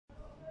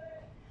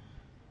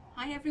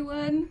Hi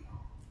everyone,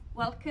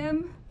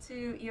 welcome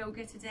to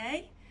Yoga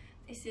Today.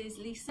 This is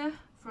Lisa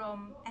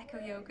from Echo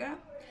Yoga,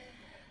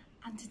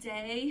 and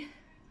today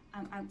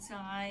I'm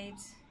outside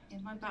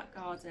in my back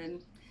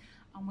garden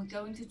and we're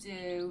going to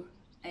do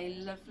a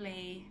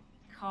lovely,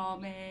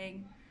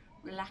 calming,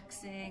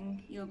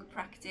 relaxing yoga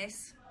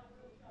practice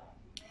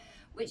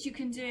which you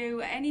can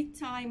do at any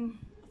time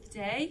of the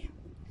day.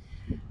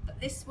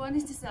 But this one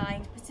is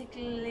designed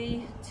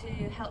particularly to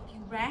help you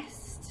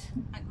rest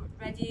and get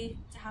ready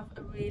to have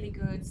a really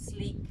good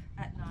sleep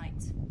at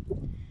night.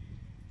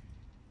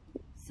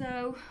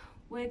 So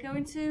we're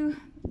going to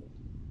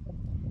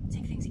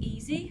take things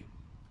easy,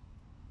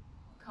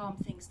 calm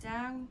things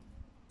down,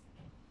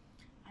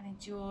 and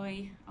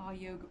enjoy our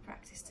yoga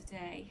practice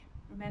today.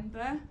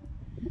 Remember,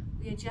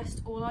 we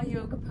adjust all our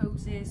yoga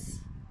poses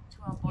to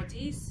our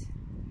bodies,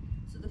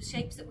 so the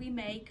shapes that we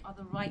make are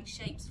the right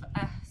shapes for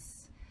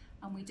us,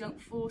 and we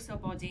don't force our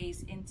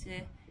bodies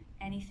into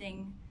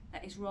anything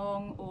that is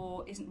wrong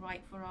or isn't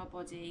right for our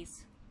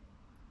bodies.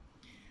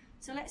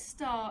 So let's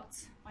start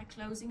by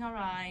closing our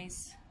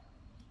eyes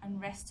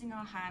and resting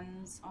our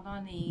hands on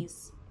our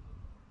knees,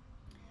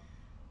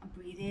 and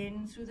breathe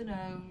in through the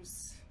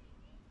nose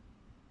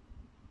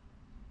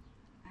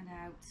and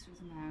out through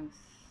the mouth.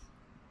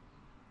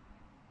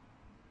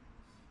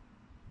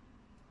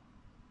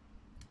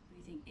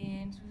 Breathing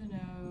in through the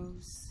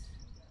nose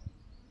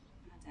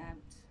and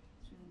out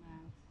through the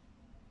mouth.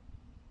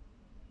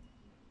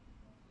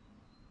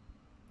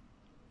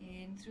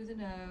 In through the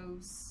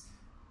nose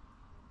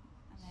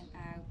and then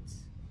out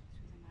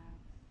through the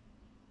mouth.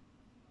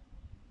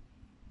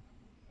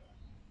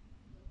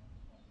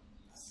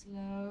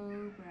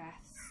 Slow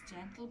breaths,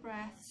 gentle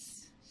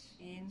breaths,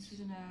 in through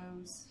the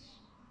nose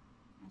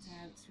and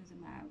out through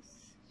the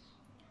mouth.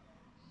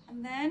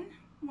 And then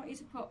I want you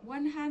to put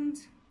one hand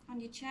on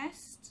your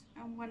chest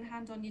and one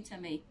hand on your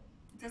tummy.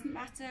 It doesn't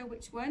matter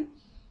which one.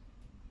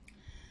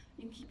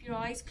 You can keep your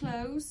eyes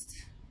closed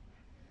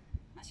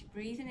as you're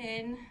breathing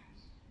in,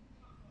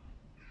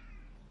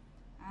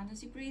 and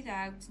as you breathe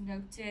out,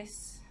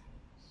 notice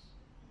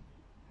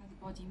how the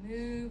body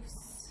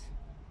moves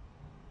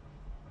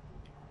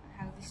and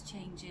how this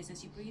changes.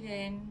 As you breathe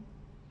in,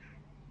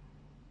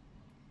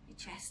 your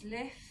chest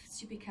lifts,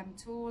 you become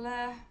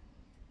taller,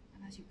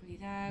 and as you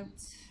breathe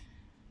out,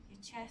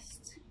 your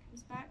chest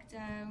comes back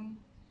down,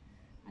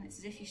 and it's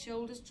as if your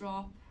shoulders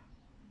drop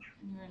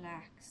and you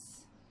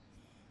relax.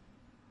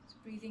 So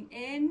breathing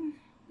in,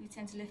 we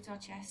tend to lift our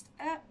chest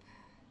up,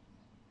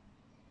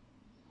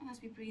 and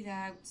as we breathe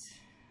out,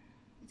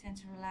 we tend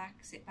to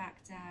relax it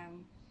back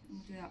down. And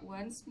we'll do that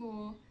once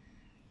more.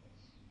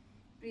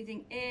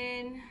 Breathing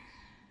in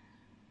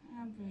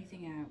and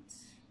breathing out.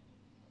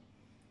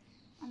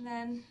 And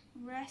then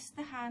rest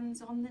the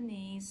hands on the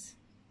knees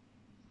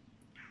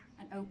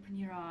and open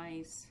your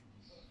eyes.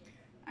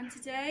 And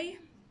today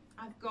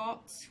I've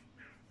got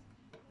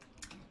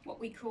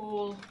what we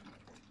call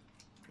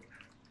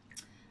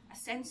a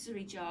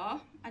sensory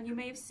jar, and you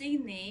may have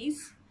seen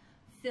these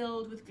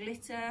filled with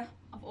glitter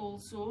of all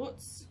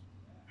sorts.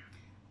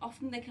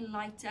 Often they can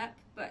light up,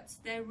 but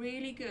they're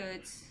really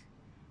good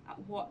at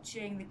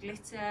watching the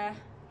glitter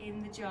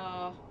in the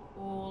jar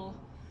all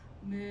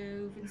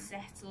move and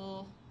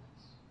settle.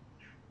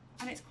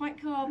 And it's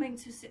quite calming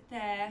to sit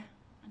there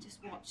and just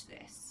watch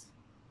this.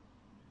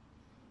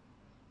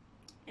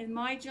 In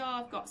my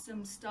jar I've got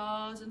some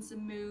stars and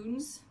some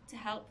moons to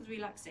help with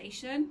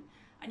relaxation,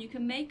 and you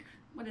can make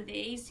one of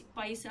these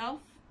by yourself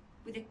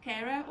with a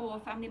carer or a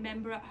family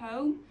member at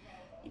home.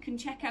 You can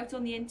check out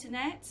on the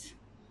internet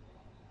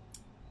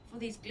for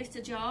these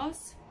glitter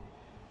jars,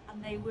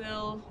 and they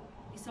will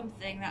be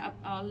something that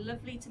are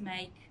lovely to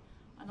make,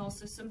 and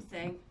also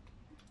something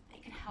that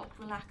you can help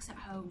relax at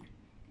home.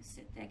 Just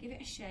sit there, give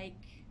it a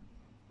shake,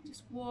 and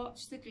just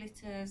watch the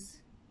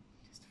glitters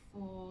just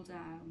fall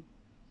down.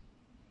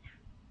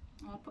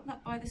 I'll put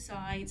that by the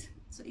side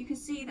so you can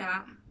see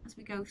that as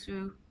we go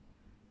through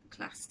the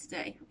class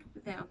today. I'll put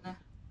it there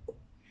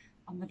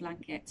on the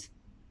blanket.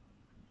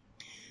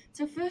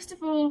 So first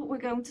of all, we're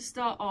going to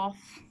start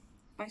off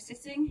by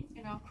sitting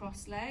in our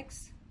cross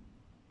legs.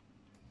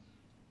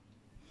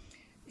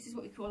 This is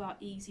what we call our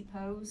easy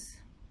pose,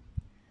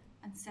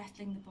 and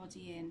settling the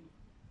body in.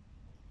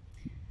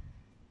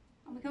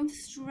 And we're going to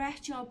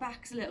stretch our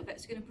backs a little bit.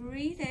 So we're going to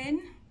breathe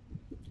in,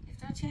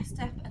 lift our chest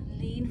up and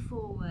lean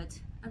forward,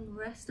 and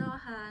rest our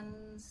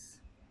hands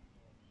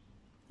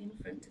in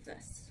front of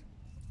us.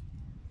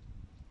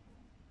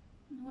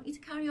 I want you to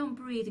carry on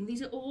breathing.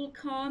 These are all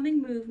calming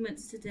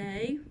movements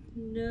today.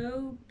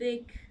 No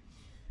big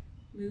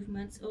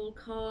movements, all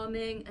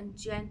calming and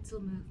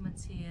gentle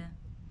movements here.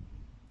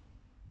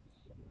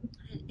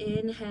 And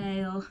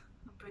inhale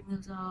and bring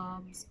those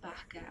arms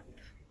back up.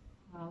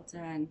 Well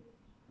done.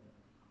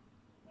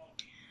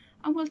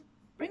 And we'll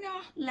bring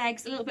our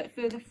legs a little bit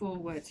further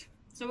forward.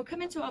 So we'll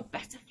come into our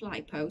butterfly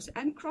pose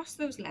and cross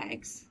those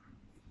legs.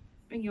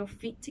 Bring your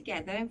feet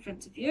together in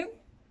front of you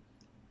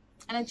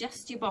and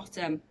adjust your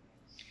bottom.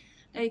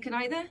 Now you can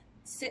either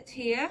sit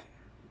here,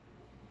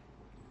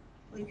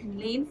 or you can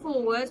lean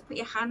forward, put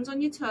your hands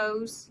on your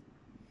toes,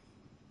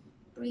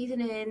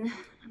 Breathing in,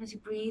 and as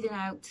you're breathing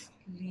out,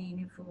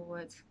 leaning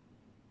forward.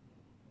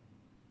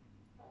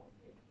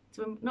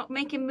 So we're not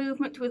making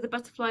movement with the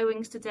butterfly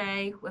wings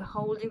today. We're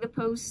holding the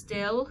pose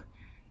still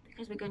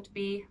because we're going to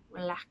be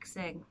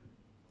relaxing.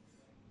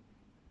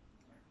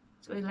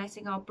 So we're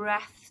letting our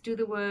breath do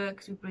the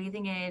work. So we're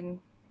breathing in and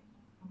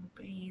we're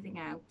breathing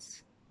out.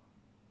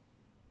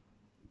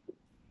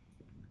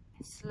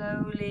 And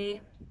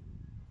slowly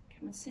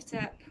come and sit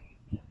up.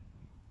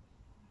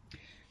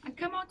 And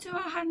come onto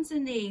our hands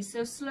and knees.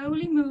 So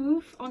slowly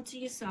move onto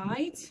your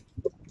side.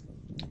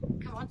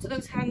 Come onto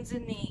those hands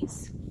and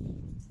knees.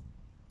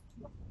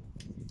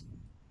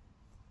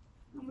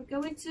 And we're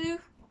going to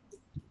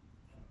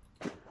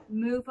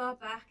move our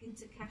back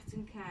into cat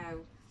and cow.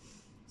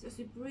 So as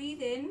we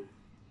breathe in,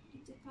 we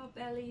dip our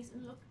bellies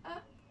and look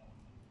up.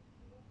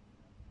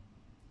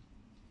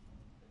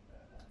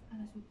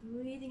 And as we're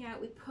breathing out,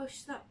 we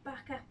push that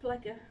back up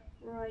like a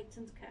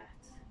frightened cat.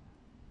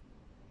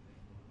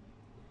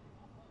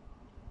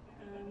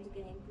 And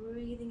again,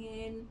 breathing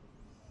in,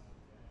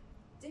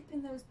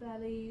 dipping those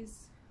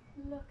bellies,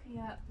 looking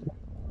up.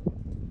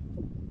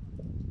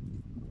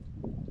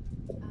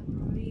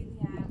 And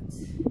breathing out,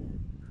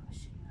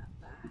 pushing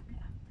that back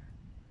up.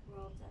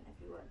 Well done,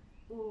 everyone.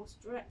 Oh,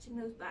 stretching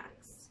those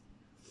backs.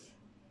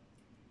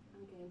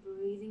 And again,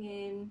 breathing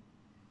in,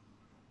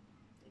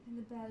 dipping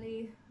the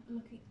belly,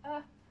 looking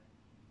up.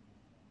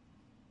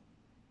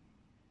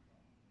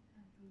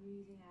 And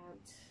breathing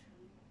out,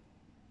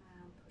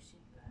 and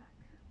pushing back.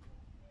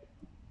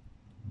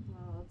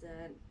 Well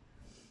done.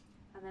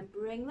 And then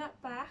bring that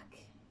back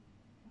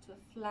into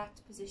a flat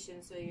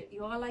position. So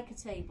you are like a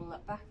table.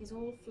 That back is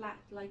all flat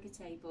like a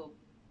table.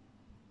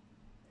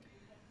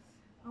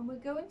 And we're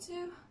going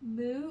to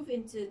move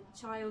into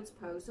child's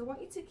pose. So I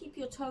want you to keep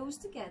your toes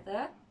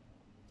together,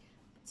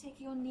 but take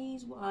your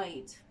knees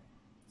wide.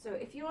 So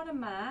if you're on a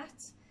mat,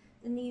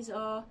 the knees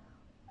are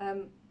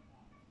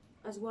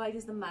as wide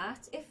as the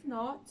mat. If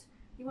not,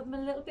 you want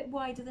them a little bit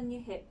wider than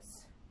your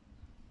hips.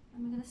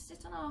 And we're going to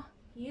sit on our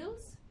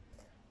heels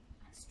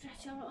and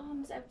stretch our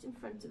arms out in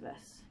front of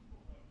us.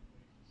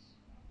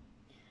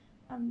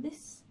 And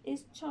this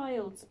is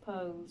child's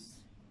pose.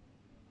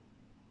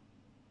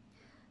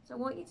 So I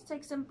want you to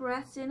take some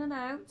breaths in and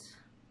out,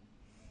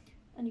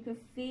 and you can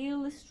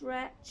feel the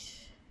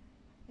stretch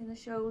in the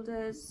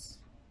shoulders,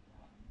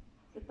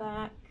 the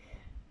back,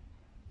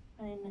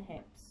 and in the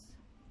hips.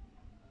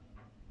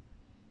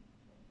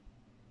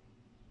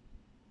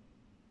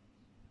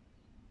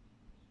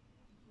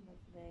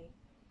 Lovely.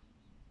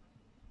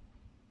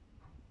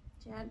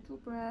 Gentle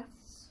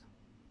breaths,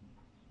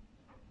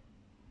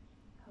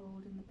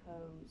 holding the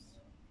pose.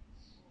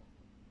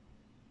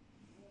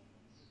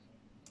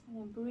 And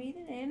then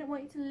breathing in, I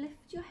want you to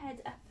lift your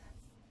head up.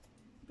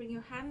 Bring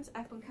your hands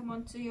up and come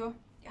onto your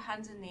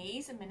hands and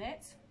knees a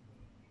minute.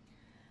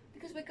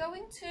 Because we're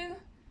going to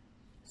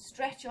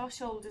stretch our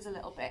shoulders a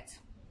little bit.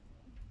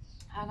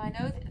 And I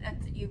know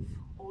that you've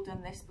all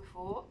done this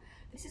before.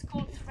 This is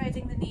called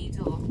threading the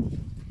needle.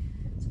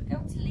 So we're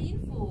going to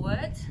lean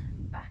forward,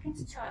 back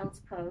into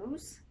child's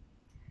pose.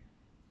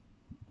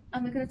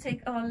 And we're going to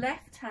take our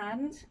left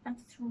hand and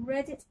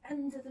thread it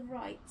under the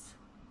right.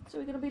 So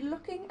we're going to be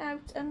looking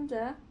out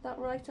under that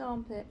right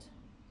armpit.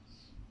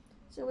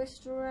 So we're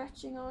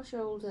stretching our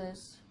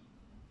shoulders.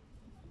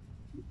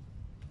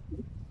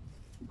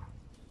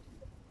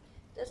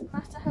 Doesn't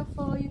matter how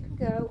far you can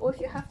go, or if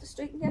you have to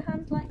straighten your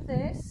hand like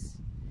this,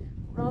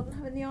 rather than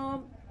having the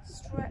arm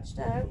stretched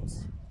out,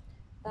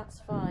 that's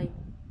fine.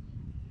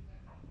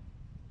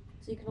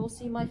 So you can all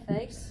see my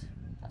face,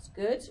 that's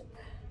good.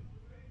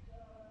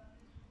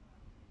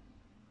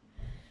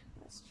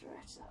 Let's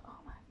stretch that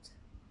arm out.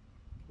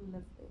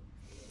 Lovely.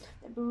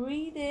 Then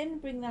breathe in,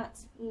 bring that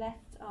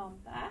left arm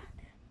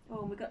back.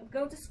 Oh, we're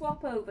going to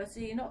swap over, so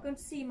you're not going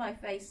to see my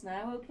face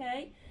now,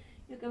 okay?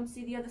 You're going to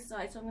see the other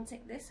side. So I'm going to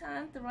take this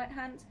hand, the right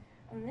hand,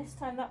 and this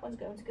time that one's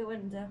going to go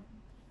under.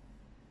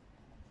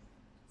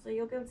 So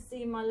you're going to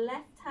see my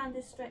left hand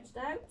is stretched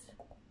out,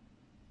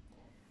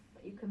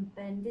 but you can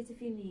bend it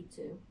if you need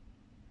to.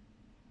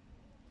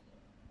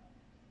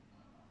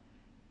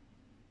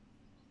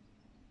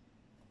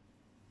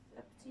 It's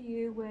up to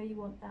you where you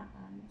want that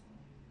hand.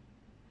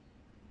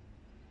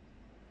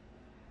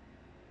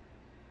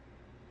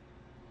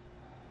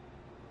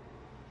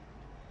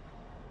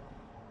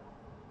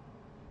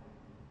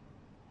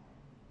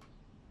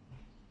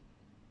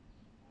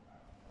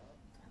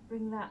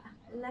 Bring that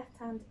left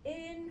hand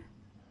in,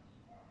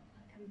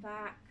 come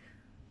back.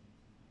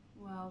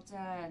 Well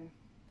done.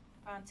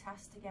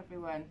 Fantastic,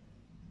 everyone.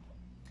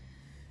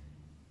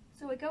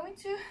 So we're going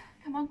to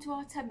come onto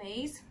our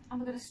tummies and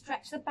we're going to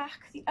stretch the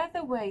back the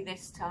other way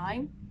this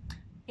time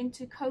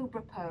into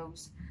cobra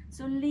pose.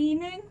 So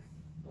leaning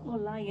or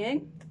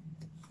lying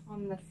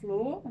on the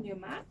floor on your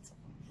mat.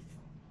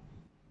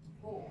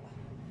 Oh,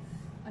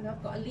 I know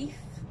I've got a leaf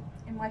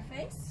in my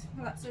face,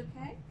 but that's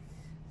okay.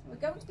 We're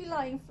going to be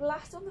lying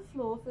flat on the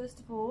floor first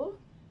of all,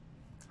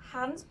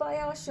 hands by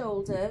our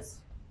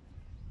shoulders.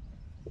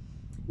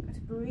 We're going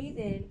to breathe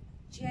in,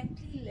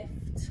 gently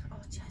lift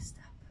our chest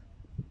up.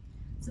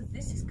 So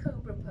this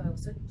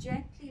So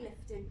gently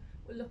lifting,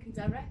 we're looking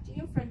directly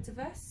in front of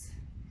us,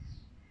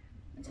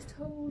 and just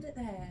hold it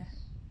there,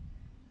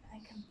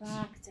 and come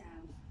back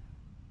down.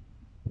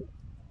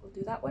 We'll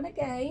do that one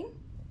again.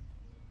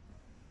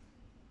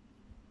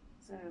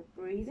 So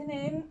breathing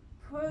in,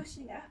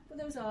 pushing up with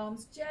those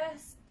arms,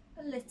 just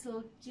a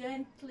little,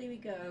 gently we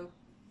go.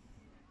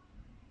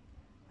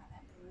 And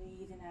then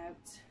breathing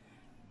out,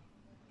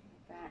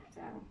 back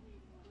down.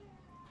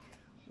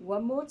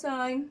 One more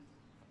time.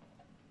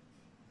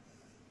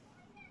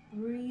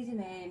 Breathing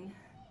in,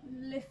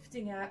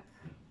 lifting up.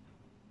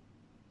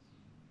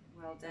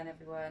 Well done,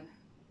 everyone.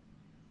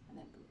 And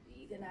then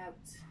breathing out,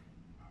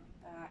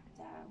 back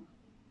down.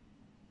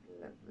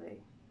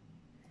 Lovely.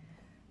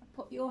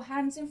 Put your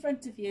hands in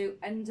front of you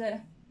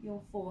under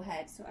your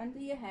forehead, so under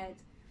your head.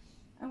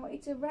 I want you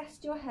to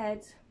rest your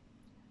head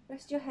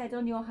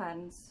on your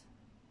hands.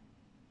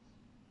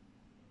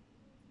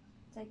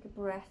 Take a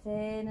breath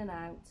in and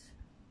out.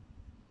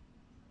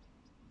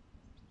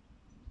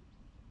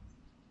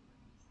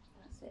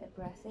 That's it, a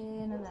breath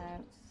in and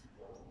out.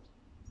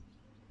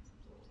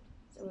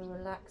 So we're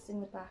relaxing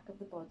the back of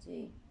the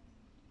body.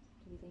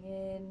 Breathing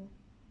in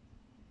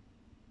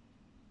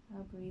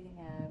and breathing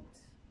out.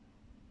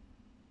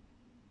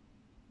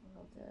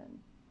 Well done.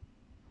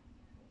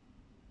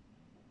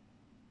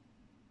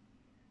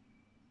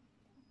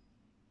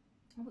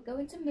 And we're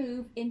going to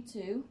move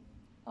into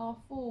our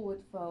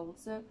forward fold.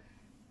 So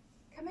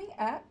coming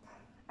up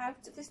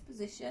out of this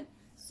position,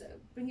 so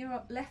bring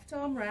your left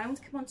arm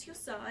round, come onto your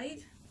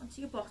side,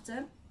 onto your bottom,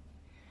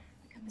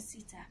 and come and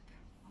sit up.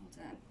 Well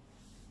done.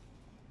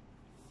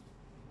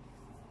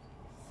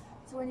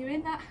 So when you're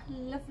in that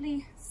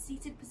lovely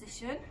seated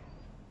position,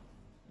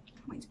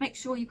 I want you to make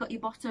sure you've got your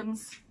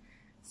bottoms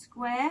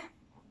square,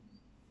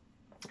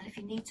 and if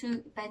you need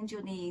to, bend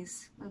your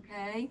knees,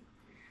 okay?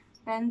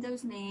 Bend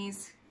those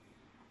knees.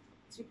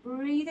 So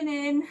breathing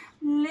in,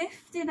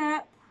 lifting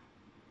up,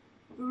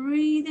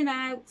 breathing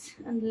out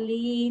and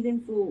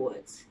leaning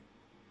forward.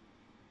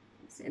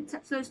 So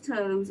touch those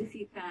toes if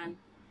you can.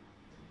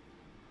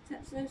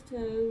 Touch those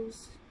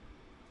toes.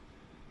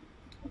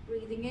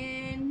 Breathing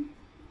in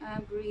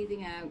and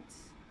breathing out.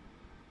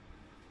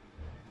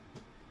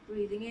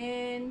 Breathing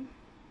in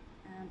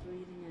and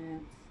breathing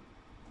out.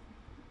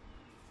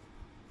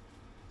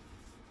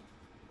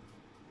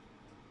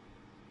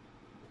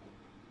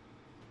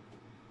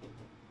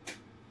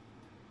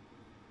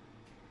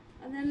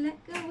 And then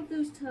let go of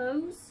those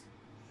toes.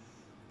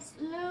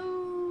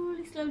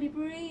 Slowly, slowly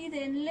breathe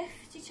in,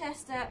 lift your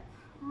chest up,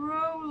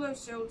 roll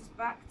those shoulders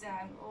back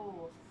down.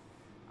 Oh,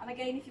 and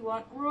again if you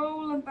want,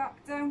 roll them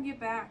back down your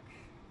back.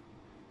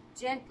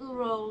 Gentle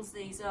rolls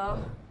these are.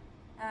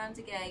 And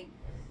again,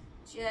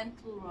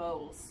 gentle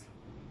rolls.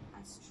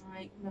 And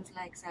straighten those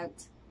legs out,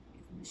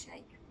 give them a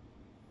shake.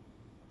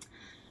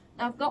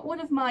 Now I've got one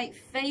of my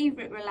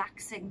favourite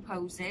relaxing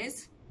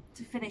poses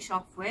to finish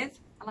off with,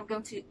 and I'm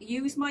going to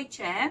use my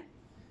chair.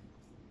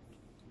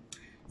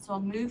 So I'll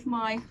move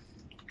my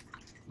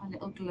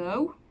little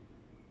glow,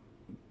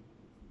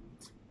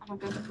 and I'm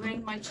going to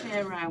bring my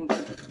chair round.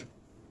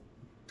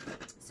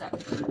 So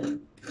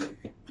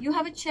you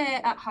have a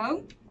chair at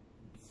home,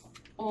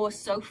 or a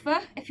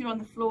sofa if you're on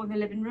the floor in the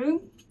living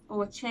room,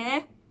 or a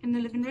chair in the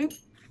living room.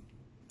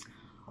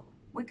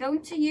 We're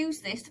going to use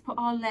this to put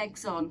our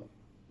legs on,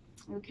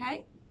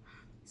 okay?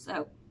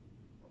 So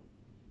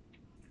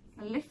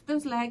lift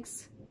those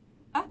legs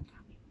up,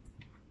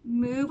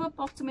 move our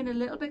bottom in a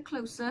little bit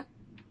closer,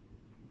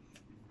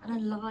 and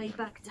then lie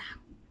back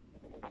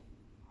down.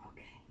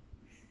 Okay.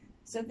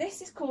 So this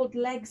is called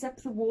legs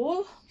up the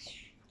wall,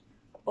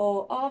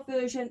 or our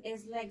version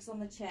is legs on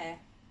the chair.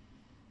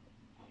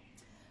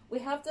 We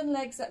have done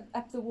legs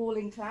up the wall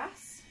in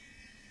class,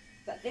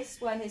 but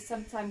this one is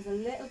sometimes a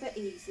little bit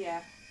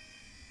easier,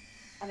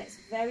 and it's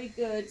very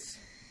good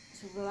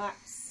to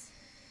relax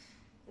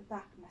the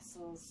back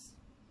muscles.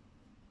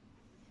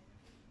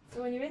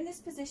 So when you're in this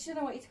position,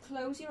 I want you to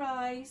close your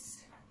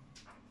eyes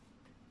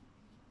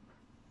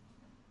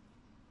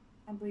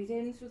and breathe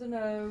in through the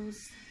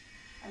nose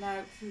and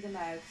out through the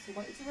mouth. So I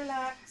want you to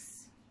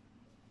relax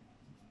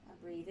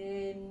and breathe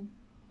in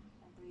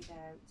and breathe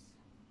out.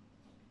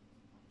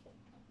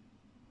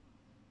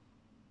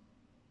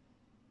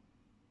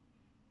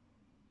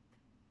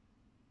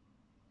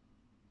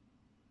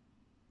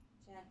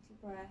 Gentle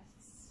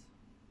breaths.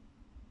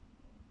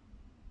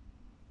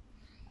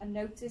 And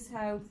notice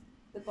how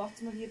the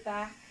bottom of your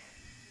back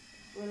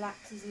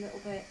relaxes a little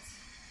bit.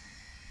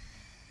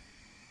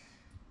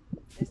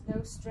 There's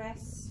no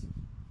stress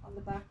on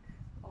the back,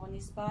 on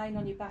your spine,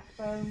 on your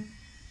backbone.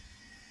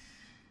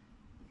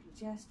 You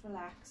can just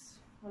relax.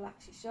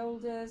 Relax your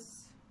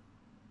shoulders,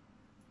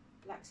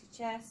 relax your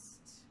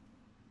chest,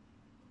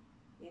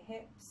 your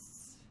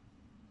hips,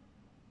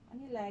 and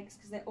your legs,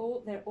 because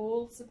they're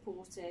all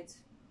supported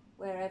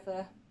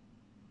wherever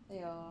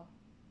they are.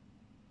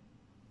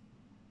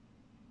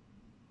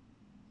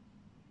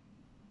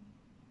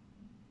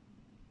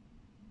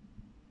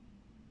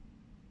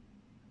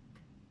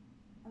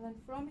 And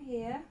then from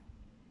here,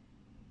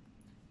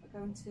 we're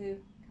going to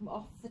come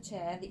off the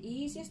chair. The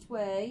easiest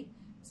way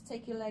to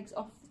take your legs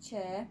off the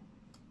chair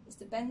is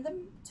to bend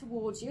them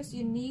towards you, so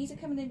your knees are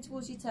coming in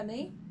towards your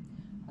tummy,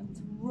 and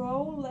to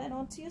roll then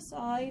onto your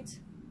side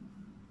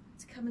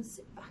to come and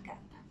sit back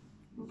up.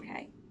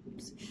 Okay,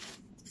 oops.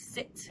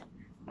 Sit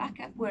back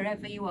up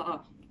wherever you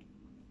are.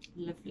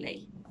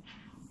 Lovely.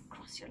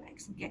 Cross your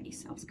legs and get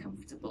yourselves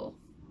comfortable.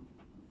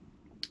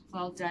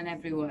 Well done,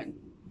 everyone.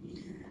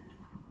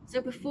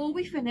 So before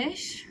we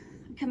finish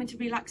and come into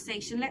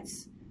relaxation,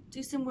 let's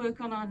do some work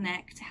on our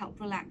neck to help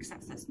relax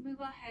us. Let's move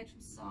our head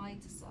from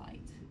side to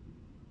side.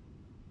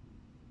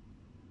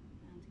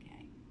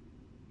 Okay.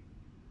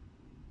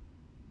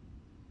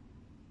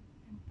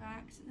 And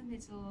back to the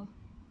middle.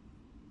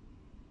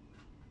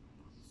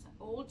 So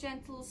all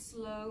gentle,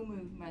 slow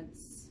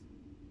movements.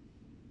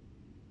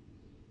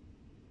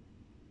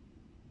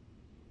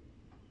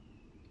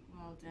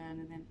 Well done,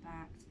 and then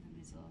back to the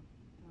middle.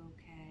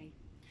 Okay.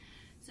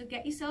 So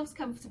get yourselves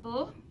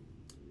comfortable.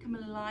 Come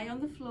and lie on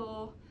the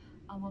floor,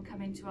 and we'll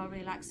come into our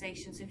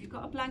relaxation. So if you've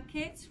got a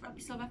blanket, wrap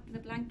yourself up in a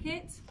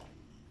blanket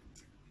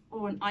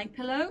or an eye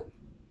pillow.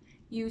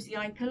 Use the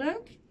eye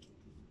pillow.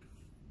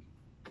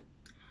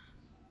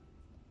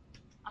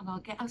 And I'll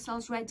get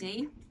ourselves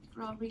ready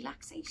for our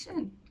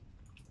relaxation.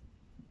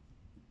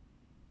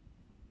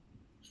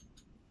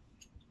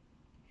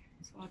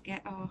 So I'll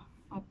get our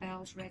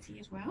bells ready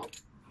as well.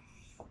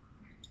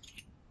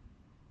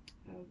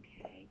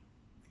 Okay.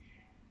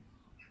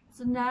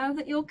 So now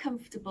that you're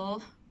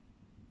comfortable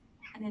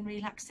and in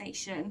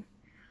relaxation,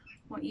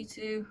 I want you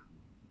to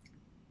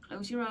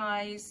close your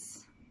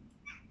eyes.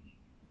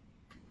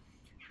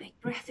 Big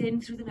breath in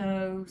through the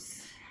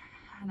nose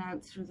and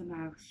out through the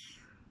mouth.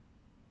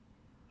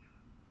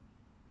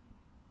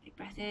 Big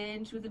breath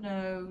in through the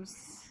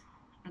nose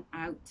and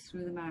out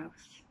through the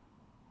mouth.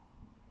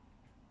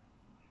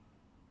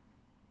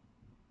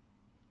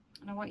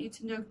 And I want you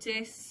to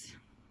notice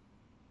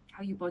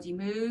how your body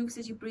moves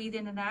as you breathe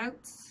in and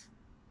out,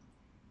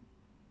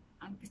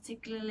 and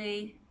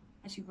particularly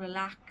as you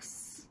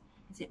relax,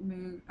 as it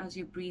moves, as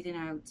you're breathing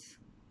out.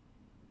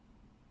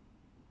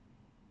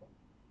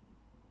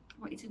 I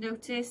want you to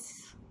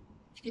notice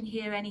if you can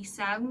hear any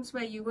sounds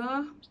where you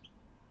are.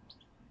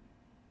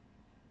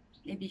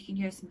 Maybe you can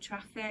hear some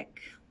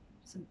traffic,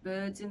 some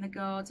birds in the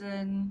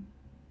garden,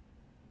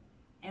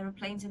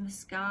 aeroplanes in the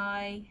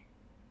sky,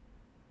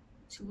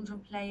 children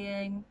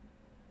playing.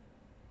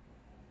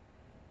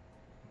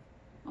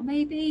 Or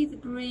maybe the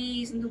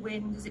breeze and the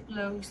wind as it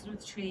blows through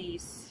the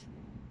trees.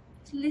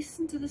 Just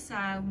listen to the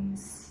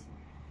sounds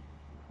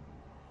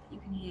that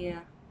you can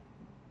hear.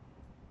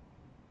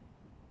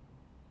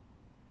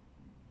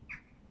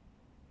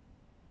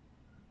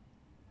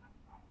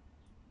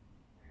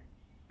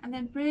 And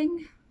then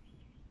bring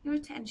your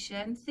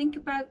attention, think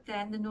about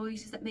then the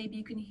noises that maybe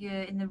you can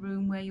hear in the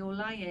room where you're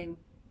lying.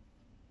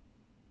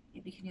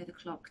 Maybe you can hear the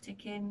clock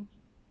ticking,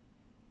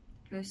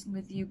 person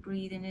with you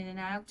breathing in and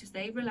out as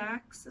they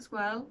relax as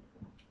well.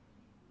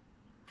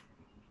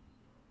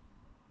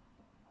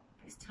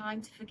 It's time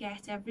to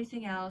forget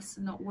everything else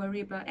and not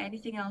worry about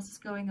anything else that's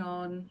going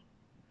on,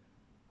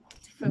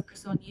 to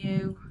focus on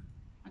you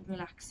and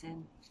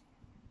relaxing.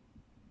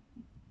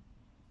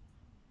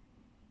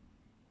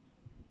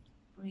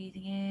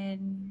 Breathing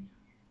in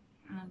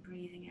and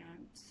breathing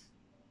out.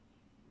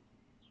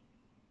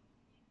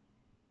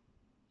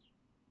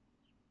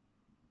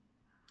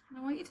 And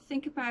I want you to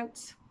think about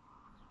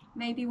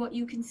maybe what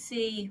you can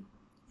see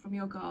from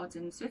your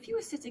garden. So if you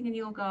were sitting in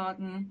your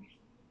garden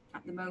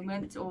at the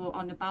moment, or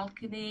on a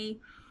balcony,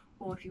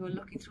 or if you were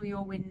looking through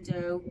your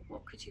window,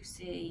 what could you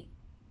see?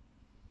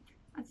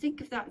 And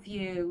think of that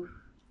view.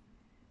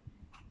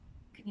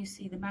 Can you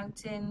see the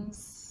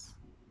mountains?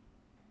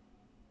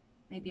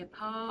 Maybe a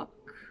park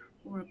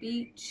or a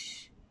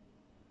beach?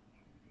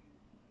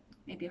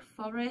 Maybe a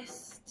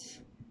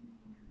forest?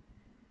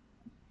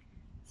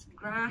 Some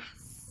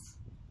grass?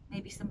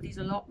 Maybe somebody's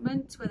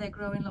allotment where they're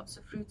growing lots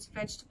of fruits and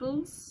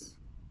vegetables.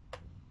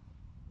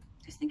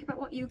 Just think about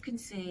what you can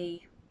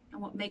see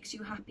and what makes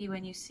you happy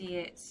when you see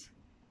it.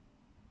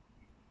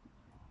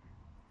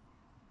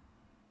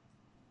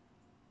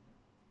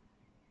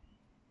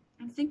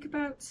 And think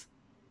about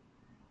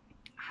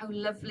how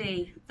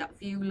lovely that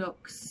view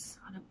looks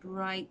on a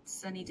bright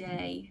sunny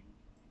day,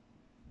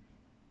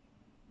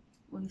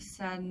 when the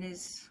sun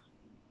is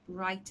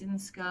bright in the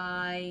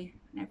sky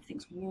and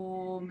everything's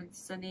warm and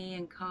sunny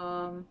and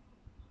calm.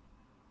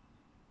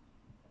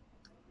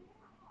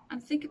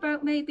 And think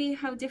about maybe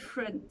how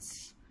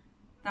different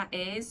that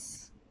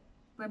is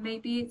when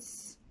maybe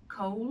it's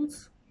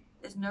cold,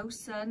 there's no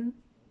sun,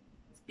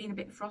 it's been a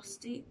bit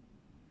frosty,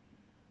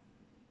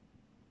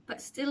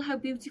 but still how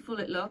beautiful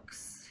it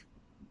looks.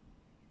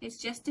 It's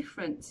just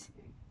different.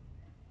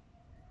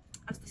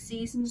 As the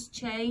seasons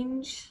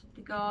change,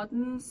 the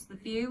gardens, the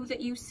view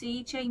that you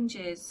see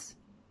changes.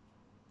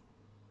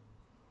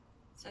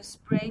 So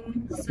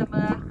spring,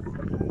 summer,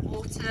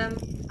 autumn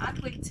and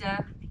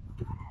winter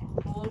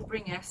all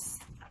bring us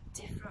a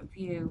different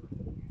view.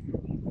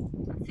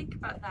 And think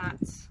about that.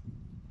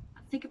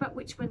 And think about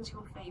which one's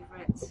your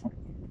favourite.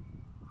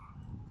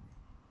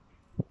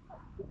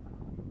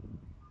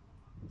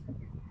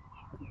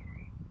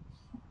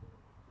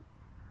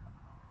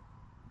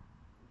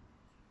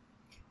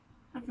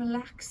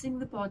 relaxing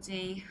the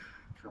body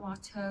from our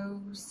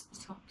toes to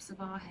the tops of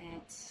our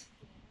head.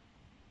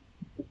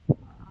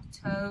 Our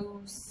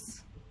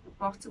toes, the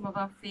bottom of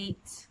our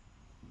feet,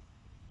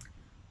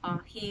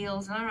 our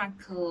heels and our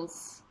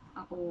ankles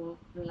are all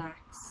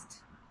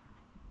relaxed.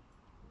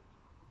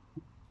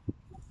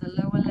 The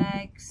lower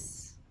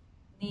legs,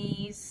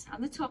 knees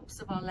and the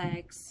tops of our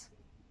legs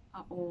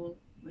are all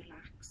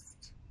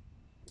relaxed.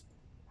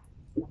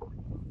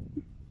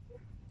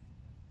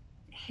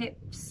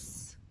 Hips,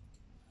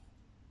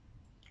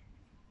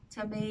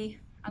 tummy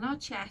and our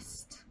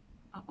chest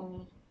are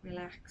all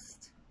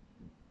relaxed.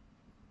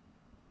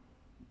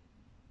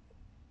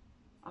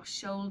 Our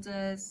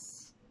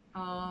shoulders,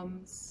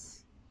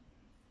 arms,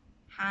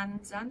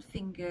 hands and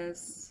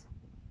fingers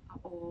are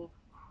all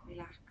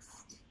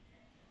relaxed.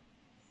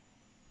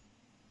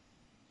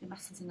 The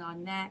muscles in our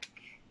neck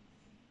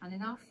and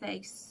in our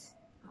face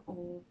are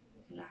all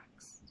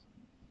relaxed.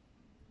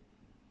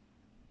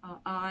 Our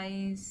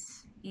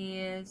eyes,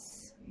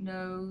 ears,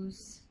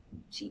 nose,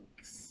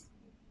 cheeks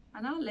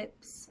and our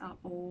lips are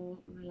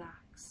all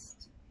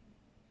relaxed.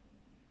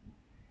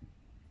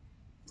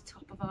 The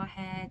top of our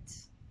head,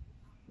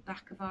 the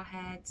back of our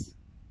head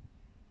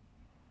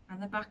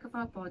and the back of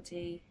our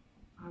body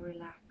are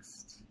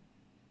relaxed.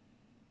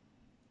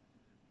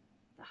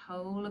 The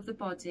whole of the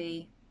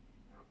body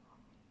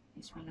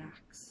is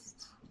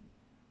relaxed.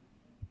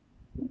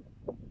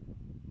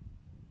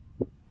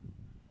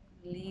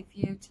 I'll leave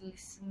you to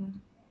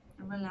listen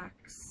and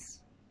relax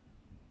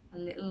a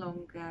little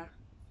longer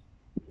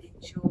and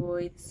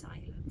enjoy the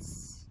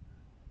silence.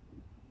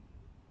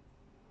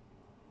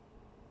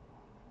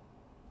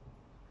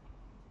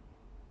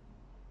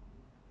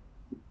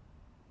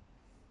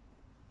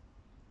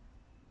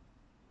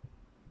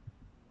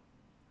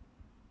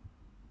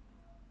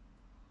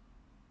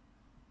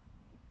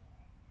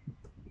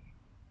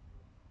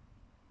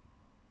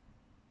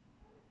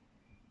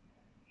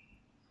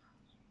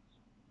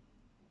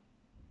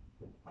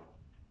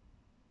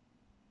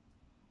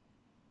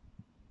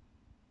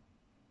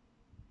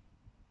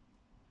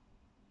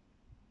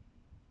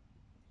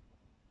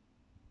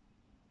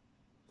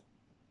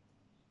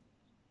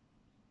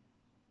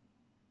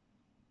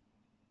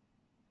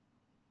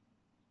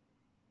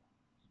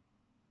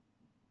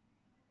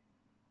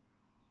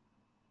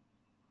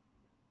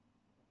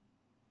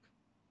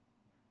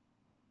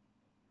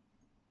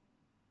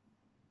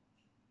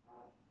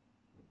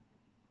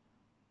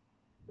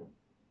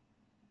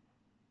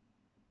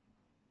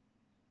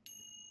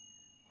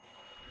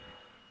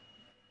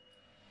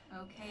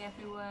 Okay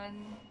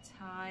everyone,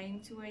 time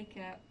to wake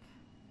up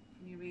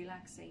from your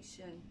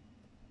relaxation.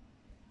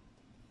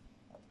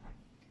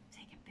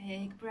 Take a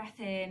big breath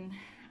in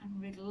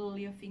and wriggle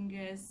your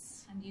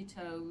fingers and your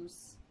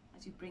toes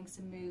as you bring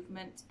some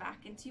movement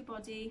back into your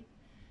body.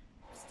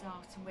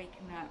 Start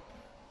waking up.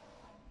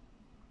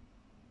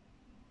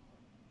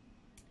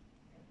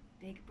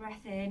 Big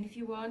breath in if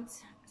you want.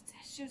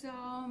 Stretch those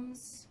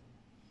arms.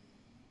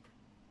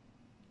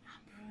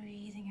 And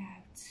breathing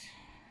out.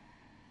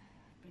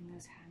 Bring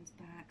those hands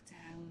back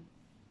down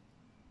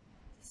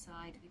the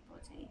side of your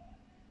body.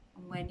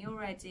 And when you're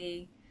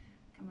ready,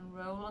 come and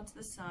roll onto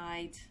the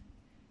side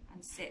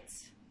and sit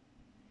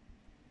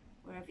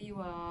wherever you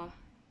are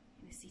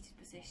in a seated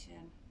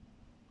position.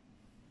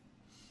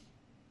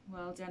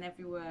 Well done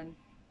everyone.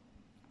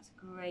 That's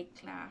a great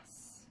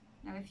class.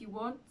 Now if you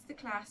want the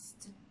class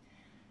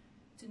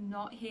to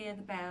not hear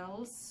the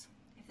bells,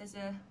 if there's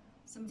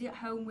somebody at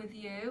home with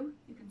you,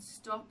 you can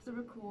stop the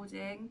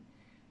recording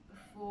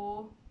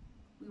before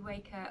we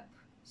wake up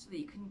so that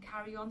you can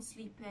carry on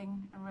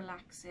sleeping and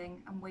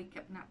relaxing and wake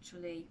up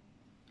naturally.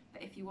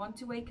 But if you want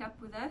to wake up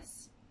with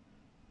us,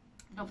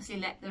 and obviously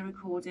let the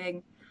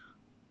recording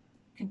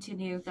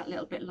continue that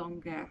little bit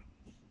longer.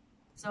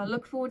 So I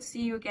look forward to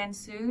seeing you again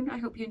soon. I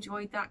hope you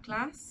enjoyed that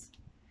class,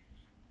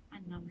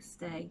 and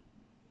namaste.